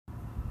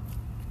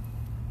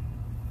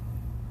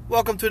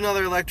Welcome to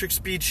another Electric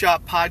Speed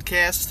Shop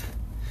podcast.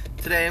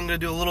 Today I'm going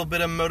to do a little bit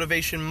of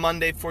Motivation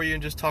Monday for you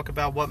and just talk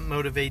about what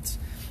motivates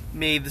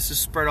me. This is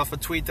spread off a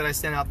tweet that I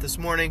sent out this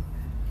morning,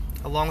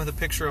 along with a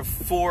picture of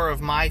 4 of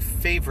my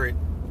favorite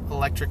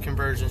electric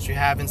conversions. If you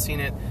haven't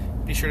seen it,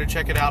 be sure to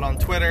check it out on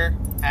Twitter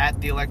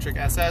at The Electric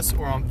SS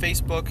or on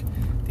Facebook,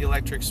 The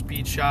Electric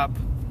Speed Shop,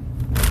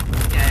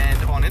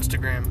 and on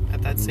Instagram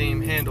at that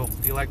same handle,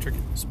 The Electric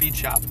Speed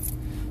Shop.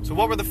 So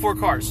what were the 4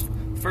 cars?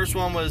 First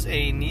one was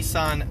a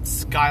Nissan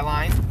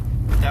Skyline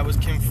that was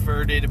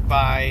converted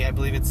by, I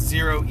believe it's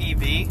Zero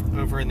EV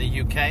over in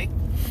the UK.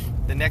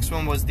 The next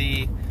one was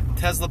the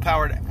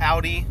Tesla-powered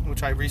Audi,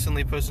 which I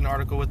recently posted an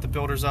article with the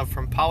builders of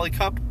from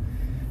Polycup.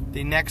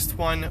 The next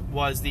one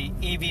was the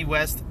EV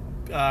West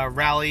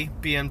Rally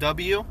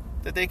BMW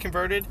that they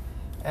converted.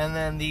 And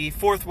then the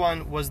 4th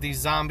one was the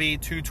Zombie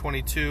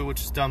 222, which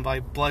is done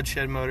by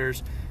Bloodshed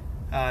Motors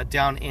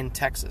down in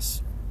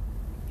Texas.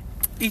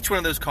 Each one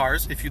of those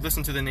cars, if you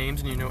listen to the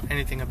names and you know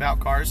anything about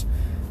cars,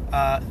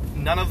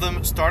 none of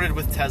them started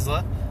with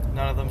Tesla.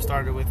 None of them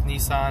started with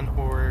Nissan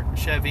or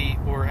Chevy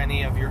or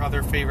any of your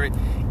other favorite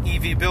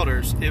EV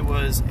builders. It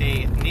was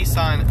a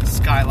Nissan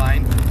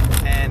Skyline,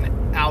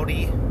 an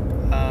Audi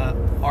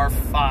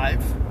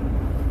R5,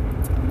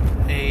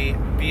 a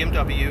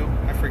BMW,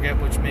 I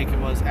forget which make it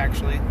was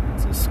actually,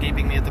 it's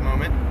escaping me at the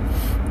moment,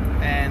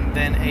 and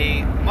then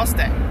a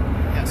Mustang,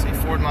 yes, a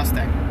Ford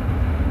Mustang.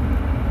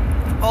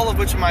 All of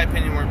which, in my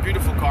opinion, were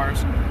beautiful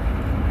cars,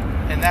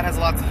 and that has a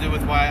lot to do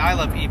with why I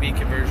love EV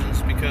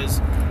conversions, because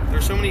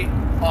there's so many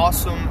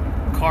awesome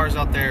cars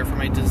out there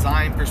from a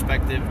design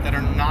perspective that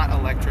are not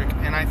electric,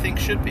 and I think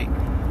should be.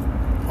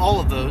 All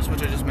of those,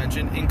 which I just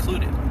mentioned,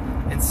 included.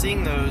 And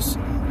seeing those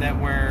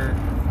that were,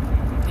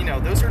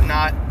 those are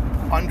not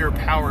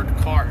underpowered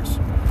cars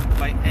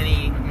by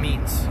any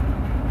means.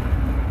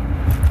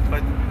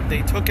 But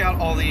they took out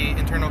all the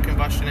internal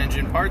combustion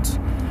engine parts,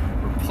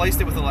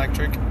 replaced it with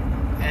electric,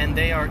 and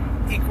they are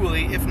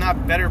equally, if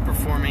not better,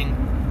 performing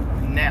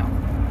now.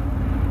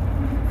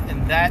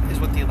 And that is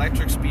what the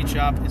Electric Speed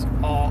Shop is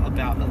all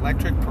about.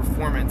 Electric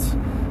performance.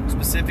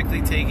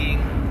 Specifically taking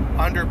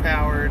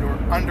underpowered or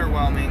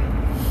underwhelming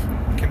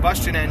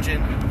combustion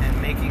engine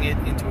and making it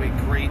into a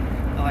great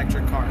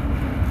electric car.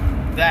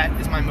 That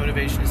is my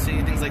motivation, is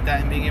seeing things like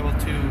that and being able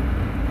to,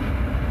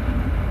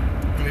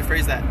 let me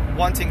phrase that,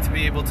 wanting to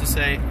be able to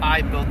say,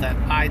 I built that,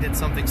 I did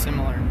something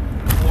similar,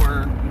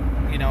 or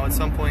at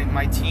some point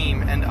my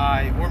team and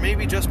I, or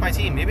maybe just my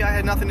team, maybe I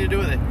had nothing to do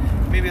with it.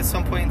 Maybe at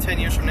some point in 10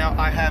 years from now,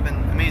 I have an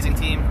amazing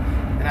team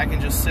and I can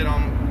just sit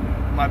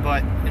on my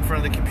butt in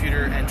front of the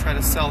computer and try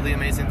to sell the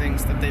amazing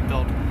things that they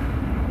build.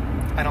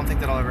 I don't think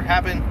that'll ever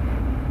happen.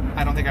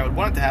 I don't think I would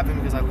want it to happen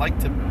because I like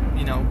to,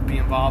 be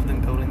involved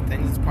in building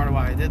things. It's part of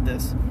why I did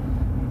this.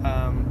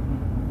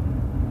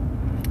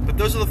 But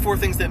those are the 4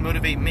 things that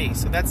motivate me.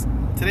 So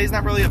today's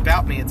not really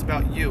about me. It's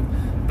about you,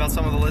 about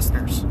some of the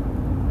listeners.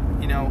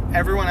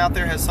 Everyone out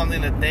there has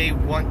something that they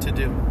want to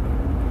do.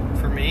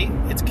 For me,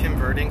 it's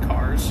converting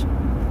cars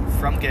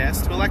from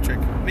gas to electric.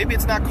 Maybe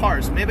it's not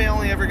cars. Maybe I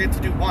only ever get to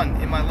do one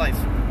in my life.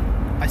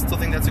 I still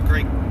think that's a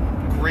great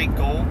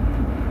goal.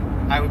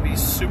 I would be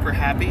super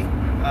happy.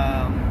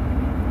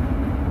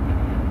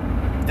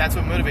 That's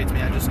what motivates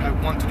me. I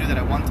want to do that.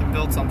 I want to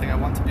build something. I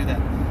want to do that.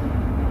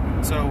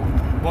 So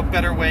what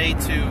better way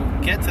to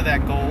get to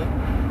that goal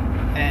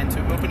and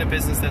to open a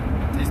business that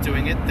is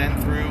doing it than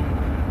through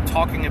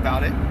talking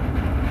about it,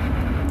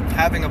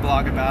 having a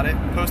blog about it,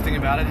 posting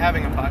about it,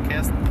 having a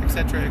podcast,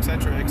 etc.,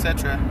 etc.,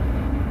 etc.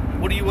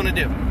 What do you want to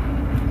do?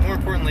 More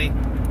importantly,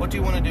 what do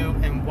you want to do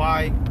and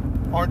why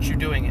aren't you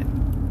doing it?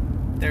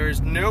 There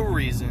is no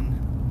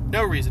reason,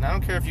 I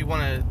don't care if you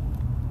want to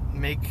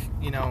make,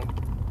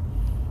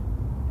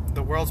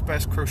 the world's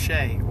best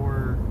crochet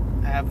or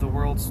have the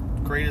world's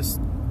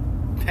greatest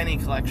penny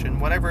collection,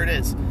 whatever it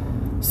is.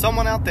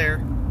 Someone out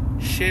there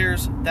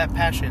shares that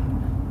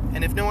passion.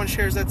 And if no one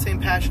shares that same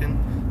passion,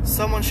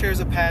 someone shares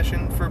a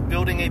passion for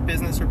building a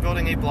business or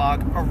building a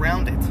blog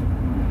around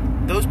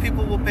it. Those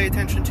people will pay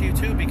attention to you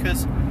too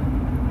because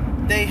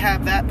they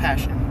have that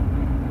passion.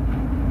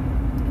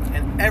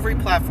 And every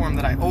platform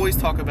that I always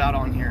talk about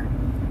on here,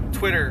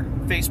 Twitter,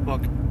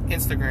 Facebook,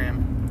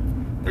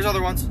 Instagram, there's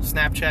other ones,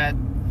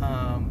 Snapchat,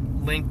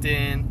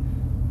 LinkedIn,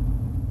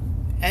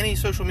 any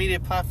social media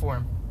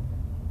platform,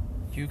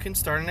 you can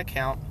start an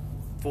account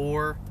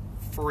for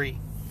free.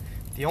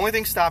 The only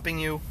thing stopping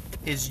you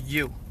is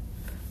you.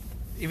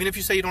 Even if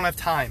you say you don't have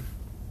time.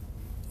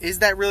 Is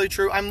that really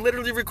true? I'm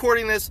literally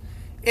recording this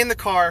in the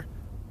car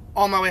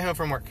on my way home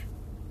from work.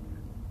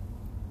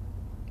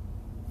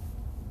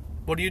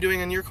 What are you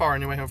doing in your car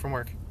on your way home from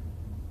work?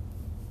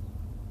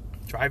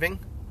 Driving?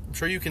 I'm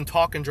sure you can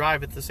talk and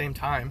drive at the same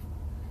time.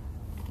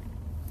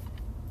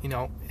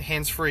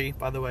 Hands-free,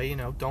 by the way.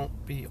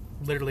 Don't be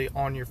literally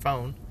on your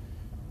phone.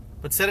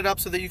 But set it up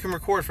so that you can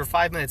record for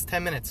 5 minutes,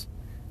 10 minutes.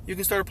 You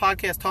can start a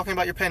podcast talking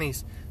about your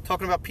pennies,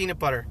 talking about peanut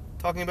butter,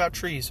 talking about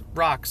trees,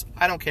 rocks.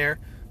 I don't care.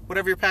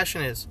 Whatever your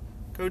passion is,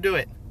 go do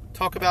it.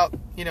 Talk about,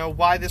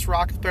 why this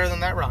rock is better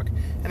than that rock.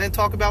 and then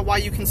talk about why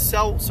you can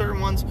sell certain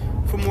ones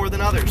for more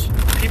than others.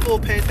 People will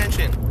pay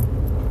attention.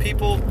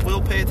 People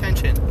will pay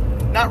attention.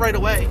 Not right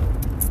away.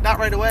 Not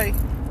right away.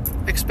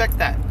 Expect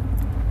that.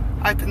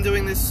 I've been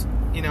doing this,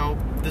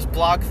 this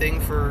blog thing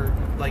for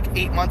like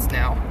 8 months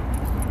now.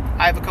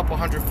 I have a couple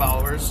hundred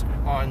followers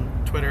on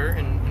Twitter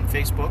and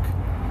Facebook.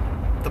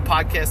 The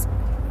podcast,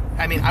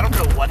 I don't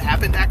know what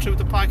happened actually with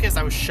the podcast.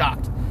 I was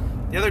shocked.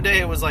 The other day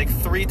it was like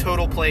 3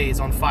 total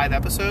plays on 5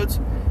 episodes,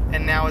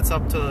 and now it's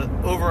up to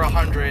over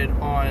 100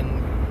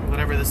 on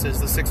whatever this is,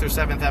 the 6th or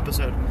 7th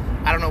episode.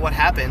 I don't know what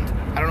happened.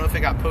 I don't know if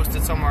it got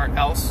posted somewhere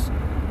else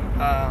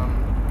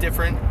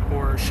different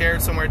or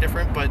shared somewhere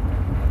different, but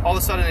all of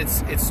a sudden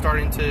it's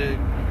starting to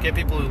get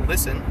people who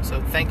listen.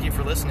 So thank you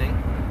for listening.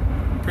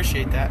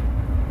 Appreciate that.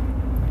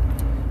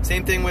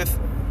 Same thing with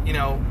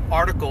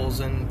articles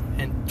and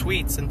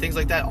tweets and things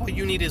like that. All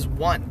you need is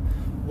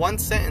one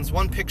sentence,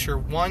 one picture,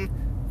 one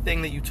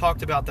thing that you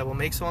talked about that will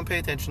make someone pay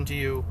attention to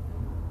you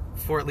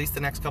for at least the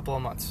next couple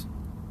of months.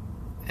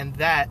 And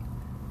that,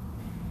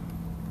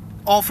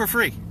 all for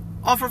free.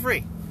 All for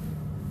free.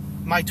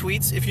 My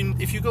tweets,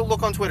 if you go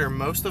look on Twitter,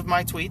 most of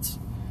my tweets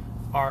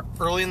are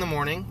early in the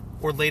morning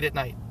or late at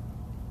night.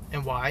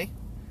 And why?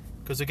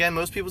 Because again,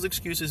 most people's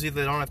excuse is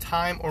either they don't have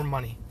time or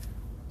money.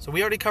 So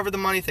we already covered the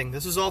money thing.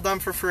 This is all done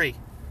for free.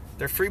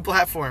 They're free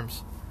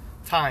platforms.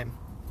 Time.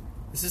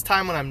 This is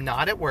time when I'm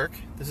not at work.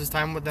 This is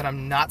time that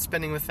I'm not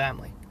spending with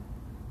family.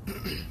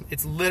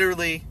 It's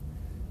literally,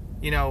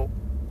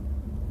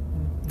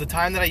 the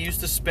time that I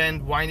used to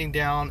spend winding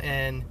down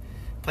and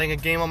playing a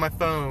game on my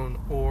phone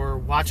or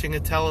watching a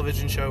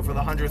television show for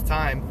the 100th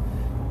time.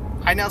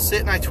 I now sit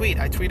and I tweet.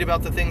 I tweet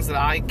about the things that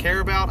I care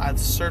about. I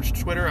search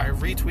Twitter. I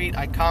retweet.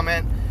 I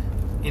comment.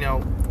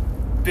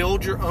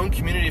 Build your own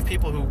community of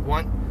people who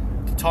want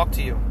to talk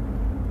to you.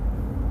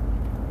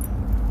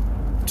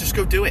 Just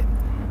go do it.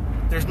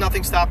 There's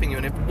nothing stopping you.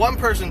 And if one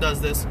person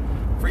does this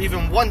for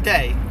even one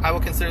day, I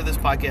will consider this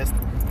podcast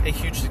a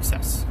huge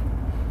success.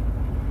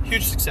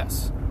 Huge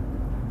success.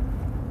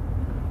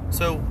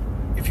 So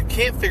if you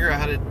can't figure out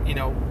how to,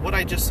 what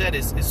I just said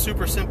is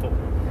super simple.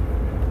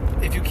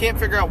 If you can't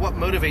figure out what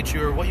motivates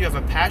you or what you have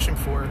a passion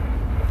for,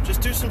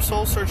 just do some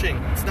soul searching.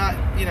 It's not,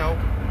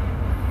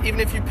 even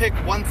if you pick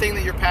one thing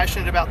that you're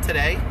passionate about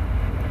today,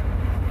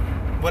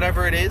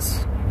 whatever it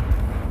is,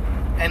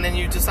 and then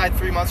you decide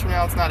 3 months from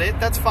now it's not it,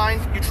 that's fine.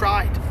 You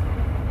tried.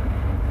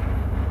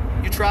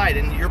 You tried,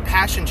 and your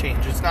passion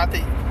changed. It's not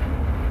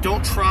that,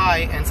 don't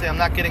try and say, I'm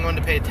not getting anyone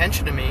to pay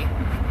attention to me,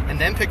 and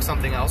then pick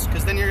something else,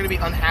 because then you're going to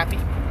be unhappy.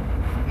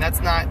 And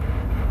that's not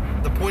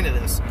the point of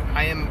this.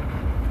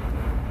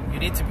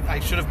 I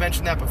should have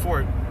mentioned that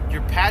before.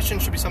 Your passion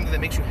should be something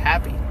that makes you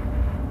happy.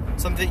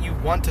 Something that you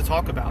want to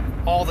talk about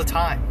all the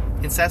time,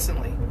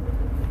 incessantly.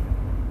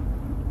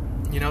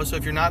 So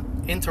if you're not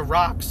into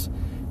rocks,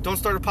 don't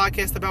start a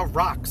podcast about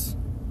rocks.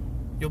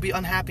 You'll be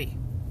unhappy.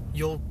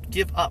 You'll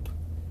give up,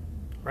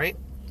 right?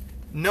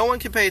 No one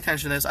can pay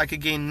attention to this. I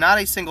could gain not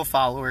a single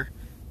follower,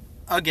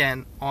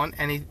 again, on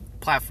any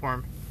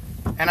platform,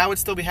 and I would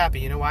still be happy.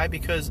 You know why?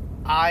 Because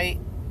I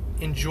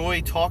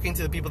enjoy talking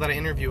to the people that I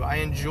interview. I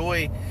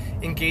enjoy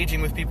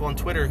engaging with people on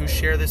Twitter who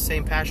share this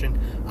same passion.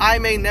 I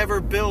may never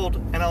build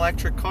an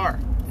electric car.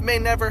 It may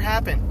never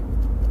happen.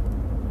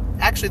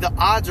 Actually, the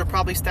odds are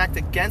probably stacked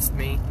against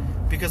me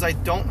because I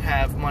don't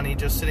have money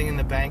just sitting in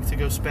the bank to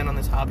go spend on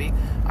this hobby.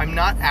 I'm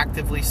not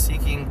actively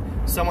seeking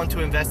someone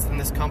to invest in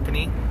this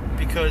company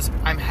because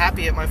I'm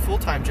happy at my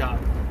full-time job.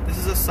 This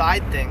is a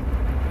side thing.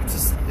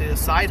 It's a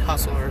side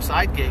hustle or a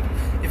side gig.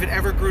 If it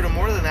ever grew to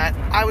more than that,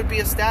 I would be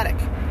ecstatic.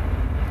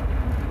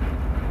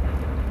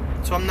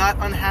 So I'm not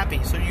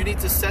unhappy. So you need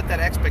to set that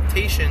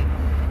expectation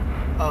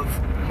of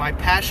my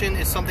passion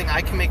is something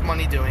I can make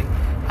money doing.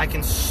 I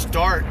can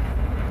start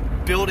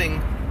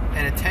building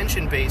an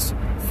attention base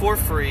for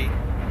free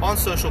on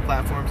social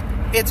platforms.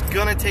 It's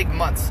gonna take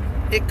months.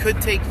 It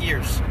could take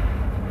years.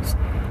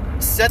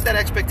 Set that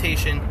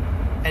expectation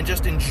and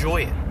just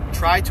enjoy it.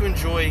 Try to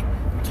enjoy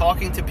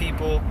talking to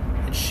people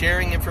and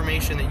sharing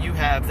information that you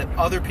have that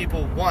other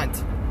people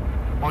want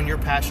on your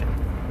passion.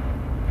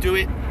 Do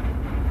it.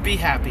 Be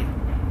happy.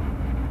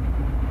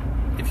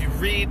 If you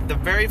read the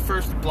very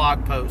first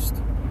blog post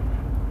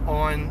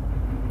on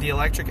the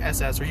Electric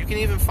SS, or you can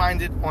even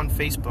find it on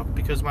Facebook,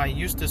 because when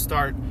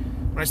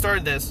I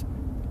started this,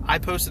 I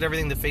posted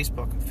everything to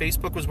Facebook.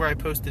 Facebook was where I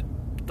posted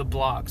the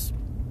blogs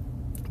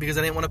because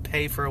I didn't want to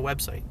pay for a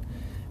website.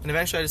 And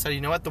eventually I decided,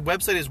 you know what, the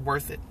website is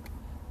worth it.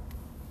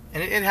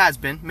 And it has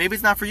been. Maybe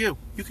it's not for you.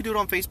 You can do it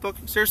on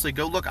Facebook. Seriously,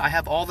 go look. I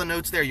have all the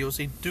notes there. You'll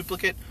see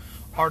duplicate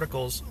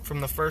articles from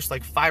the first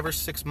 5 or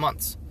 6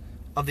 months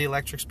of the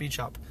Electric Speed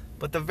Shop.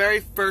 But the very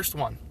first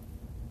one,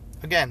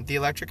 again,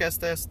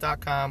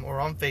 theelectricss.com, or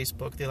on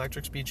Facebook, the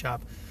Electric Speed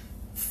Shop.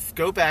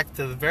 Go back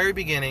to the very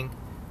beginning,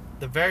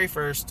 the very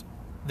first,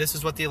 this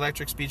is what the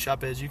Electric Speed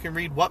Shop is. You can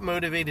read what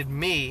motivated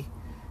me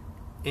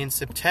in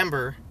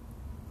September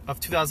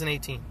of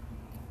 2018.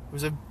 It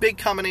was a big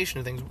combination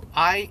of things.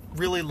 I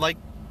really like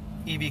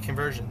EV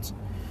conversions.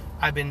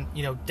 I've been,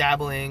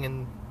 dabbling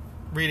and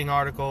reading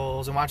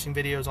articles and watching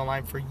videos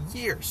online for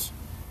years.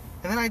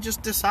 And then I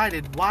just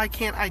decided, why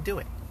can't I do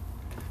it?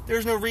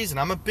 There's no reason.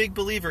 I'm a big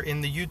believer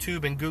in the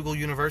YouTube and Google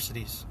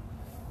universities.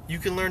 You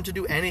can learn to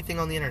do anything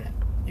on the internet.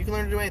 You can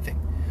learn to do anything.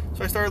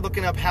 So I started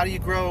looking up, how do you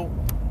grow,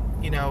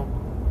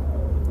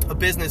 a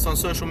business on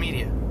social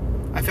media?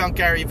 I found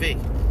Gary Vee.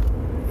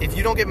 If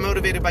you don't get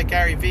motivated by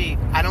Gary Vee,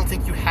 I don't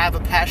think you have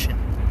a passion.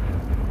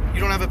 You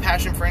don't have a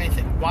passion for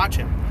anything. Watch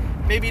him.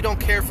 Maybe you don't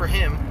care for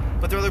him,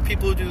 but there are other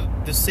people who do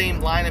the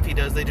same lineup he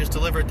does. They just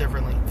deliver it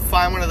differently.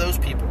 Find one of those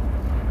people.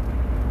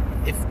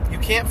 If you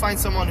can't find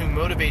someone who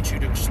motivates you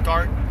to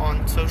start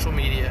on social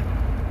media,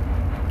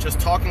 just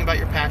talking about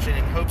your passion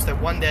in hopes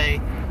that one day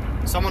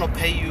someone will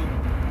pay you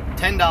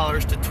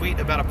 $10 to tweet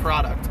about a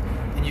product,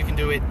 and you can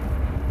do it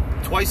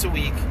twice a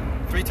week,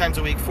 3 times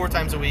a week, 4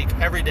 times a week,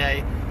 every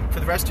day for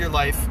the rest of your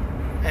life,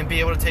 and be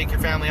able to take your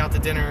family out to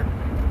dinner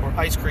or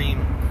ice cream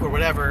or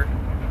whatever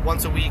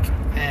once a week,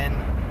 and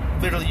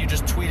literally you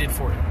just tweeted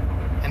for it.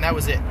 And that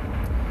was it.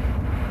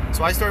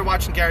 So I started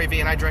watching Gary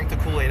Vee, and I drank the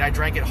Kool-Aid. I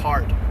drank it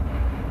hard.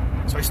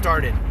 So I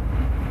started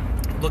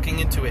looking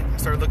into it. I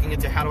started looking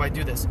into, how do I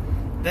do this?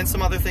 Then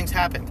some other things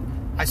happened.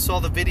 I saw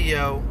the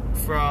video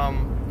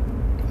from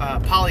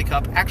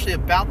Polycup, actually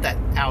about that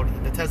Audi,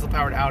 the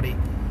Tesla-powered Audi.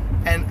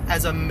 And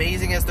as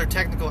amazing as their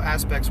technical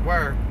aspects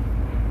were,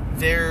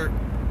 their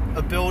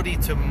ability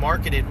to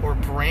market it or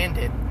brand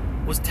it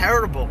was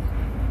terrible.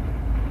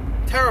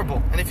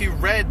 Terrible. And if you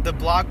read the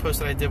blog post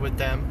that I did with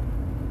them,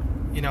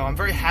 I'm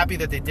very happy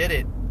that they did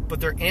it, but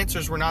their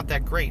answers were not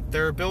that great.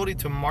 Their ability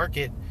to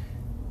market,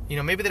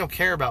 maybe they don't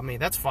care about me.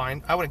 That's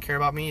fine. I wouldn't care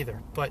about me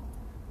either. But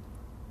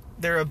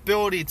their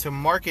ability to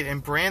market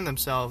and brand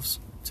themselves,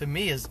 to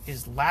me,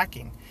 is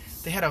lacking.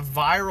 They had a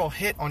viral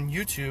hit on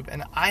YouTube,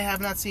 and I have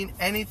not seen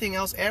anything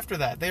else after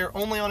that. They are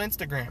only on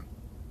Instagram.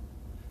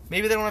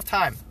 Maybe they don't have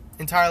time.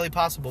 Entirely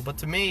possible. But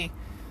to me,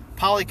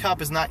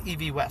 Polycup is not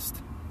EV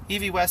West.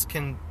 EV West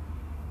can,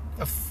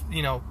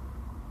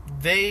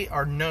 they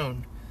are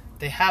known.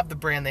 They have the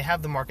brand. They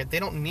have the market. They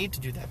don't need to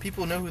do that.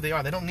 People know who they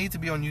are. They don't need to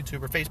be on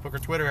YouTube or Facebook or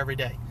Twitter every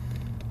day.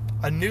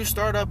 A new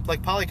startup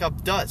like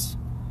Polycup does.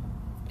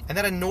 And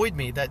that annoyed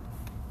me, that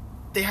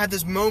they had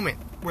this moment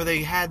where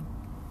they had,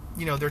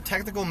 their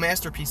technical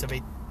masterpiece of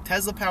a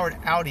Tesla-powered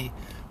Audi,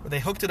 where they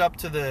hooked it up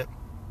to the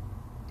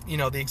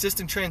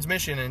existing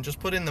transmission and just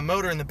put in the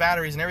motor and the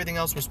batteries, and everything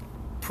else was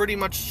pretty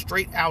much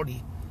straight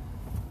Audi.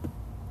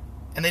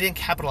 And they didn't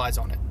capitalize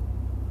on it.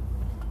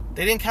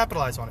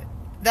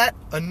 That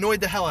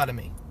annoyed the hell out of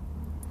me.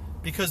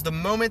 Because the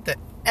moment that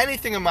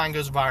anything of mine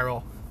goes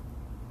viral,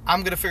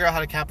 I'm going to figure out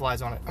how to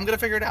capitalize on it. I'm going to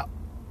figure it out.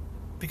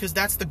 Because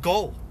that's the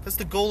goal. That's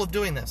the goal of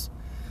doing this.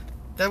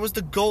 That was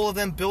the goal of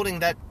them building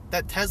that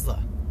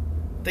Tesla.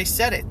 They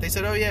said it. They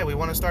said, oh yeah, we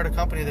want to start a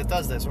company that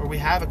does this, or we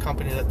have a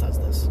company that does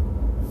this.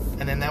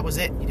 And then that was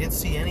it. You didn't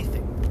see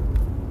anything.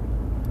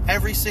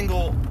 Every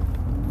single,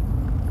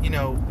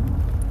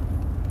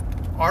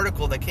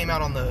 article that came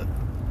out on the,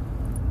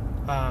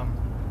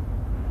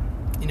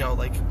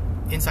 like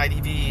Inside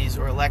EVs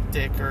or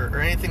Electric or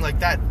anything like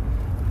that,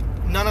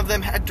 none of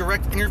them had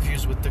direct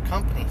interviews with the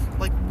company.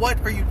 Like, what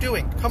are you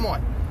doing? Come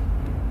on.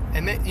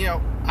 And then,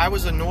 I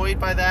was annoyed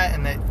by that,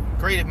 and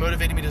great, it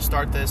motivated me to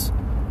start this.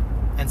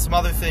 And some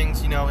other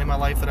things, in my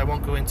life that I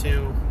won't go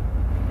into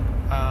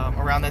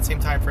around that same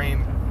time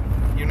frame.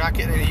 You're not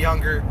getting any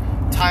younger.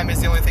 Time is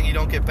the only thing you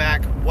don't get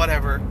back.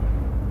 Whatever.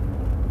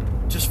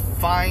 Just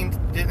find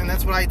it, and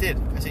that's what I did.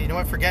 I said, you know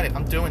what? Forget it.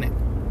 I'm doing it.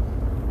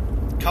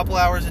 A couple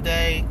hours a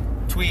day,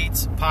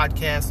 tweets,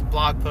 podcasts,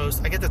 blog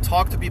posts. I get to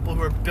talk to people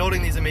who are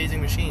building these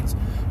amazing machines,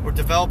 or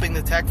developing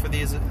the tech for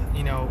these,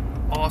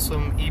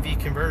 awesome EV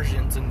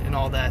conversions and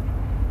all that.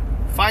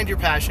 Find your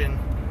passion.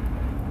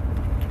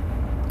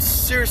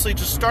 Seriously,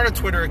 just start a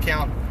Twitter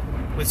account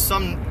with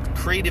some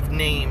creative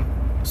name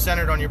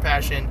centered on your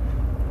passion.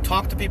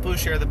 Talk to people who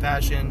share the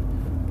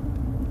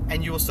passion,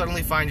 and you will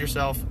suddenly find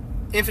yourself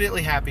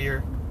infinitely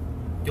happier.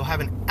 You'll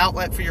have an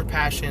outlet for your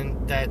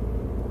passion that,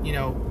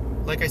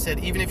 like I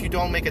said, even if you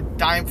don't make a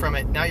dime from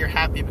it, now you're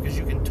happy because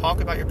you can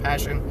talk about your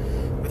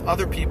passion with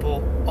other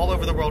people all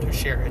over the world who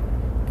share it.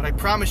 But I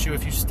promise you,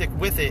 if you stick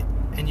with it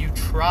and you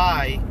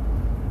try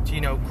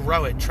to,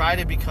 grow it, try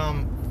to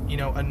become,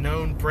 a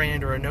known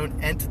brand or a known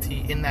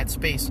entity in that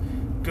space,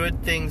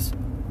 good things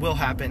will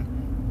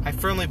happen. I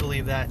firmly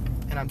believe that,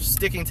 and I'm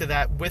sticking to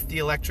that with the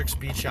Electric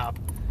Speed Shop.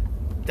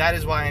 That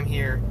is why I'm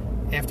here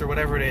after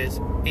whatever it is,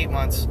 8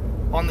 months,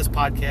 on this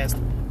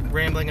podcast,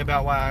 rambling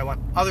about why I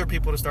want other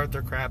people to start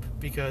their crap,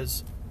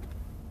 because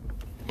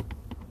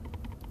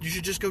you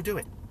should just go do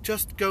it.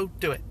 Just go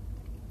do it.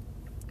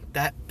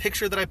 That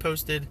picture that I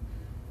posted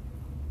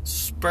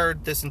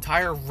spurred this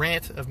entire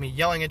rant of me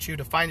yelling at you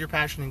to find your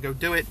passion and go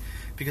do it,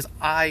 because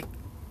I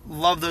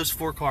love those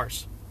 4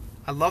 cars.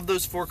 I love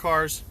those 4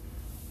 cars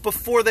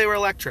before they were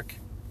electric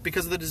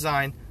because of the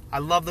design. I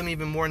love them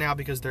even more now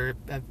because they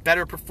have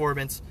better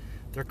performance.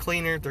 They're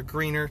cleaner, they're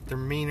greener, they're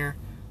meaner.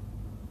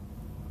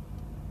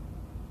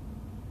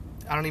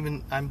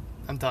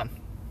 I'm done.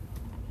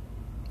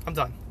 I'm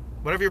done.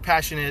 Whatever your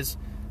passion is,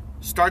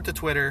 start the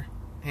Twitter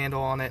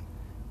handle on it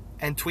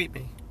and tweet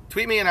me.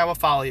 Tweet me and I will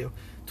follow you.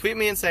 Tweet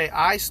me and say,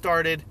 I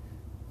started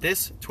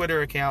this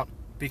Twitter account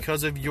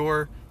because of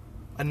your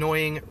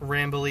annoying,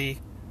 rambly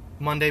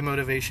Monday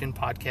Motivation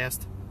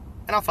podcast.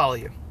 And I'll follow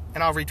you.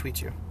 And I'll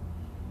retweet you.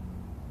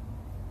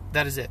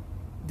 That is it.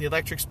 The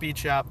Electric Speed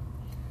Shop.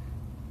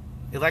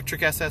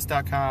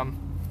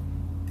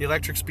 ElectricSS.com. The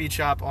Electric Speed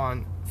Shop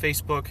on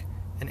Facebook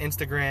and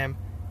Instagram.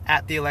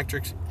 At The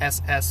Electric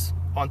SS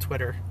on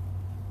Twitter.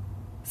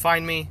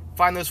 Find me.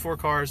 Find those 4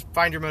 cars.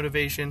 Find your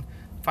motivation.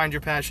 Find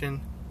your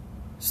passion.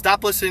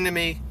 Stop listening to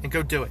me and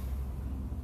go do it.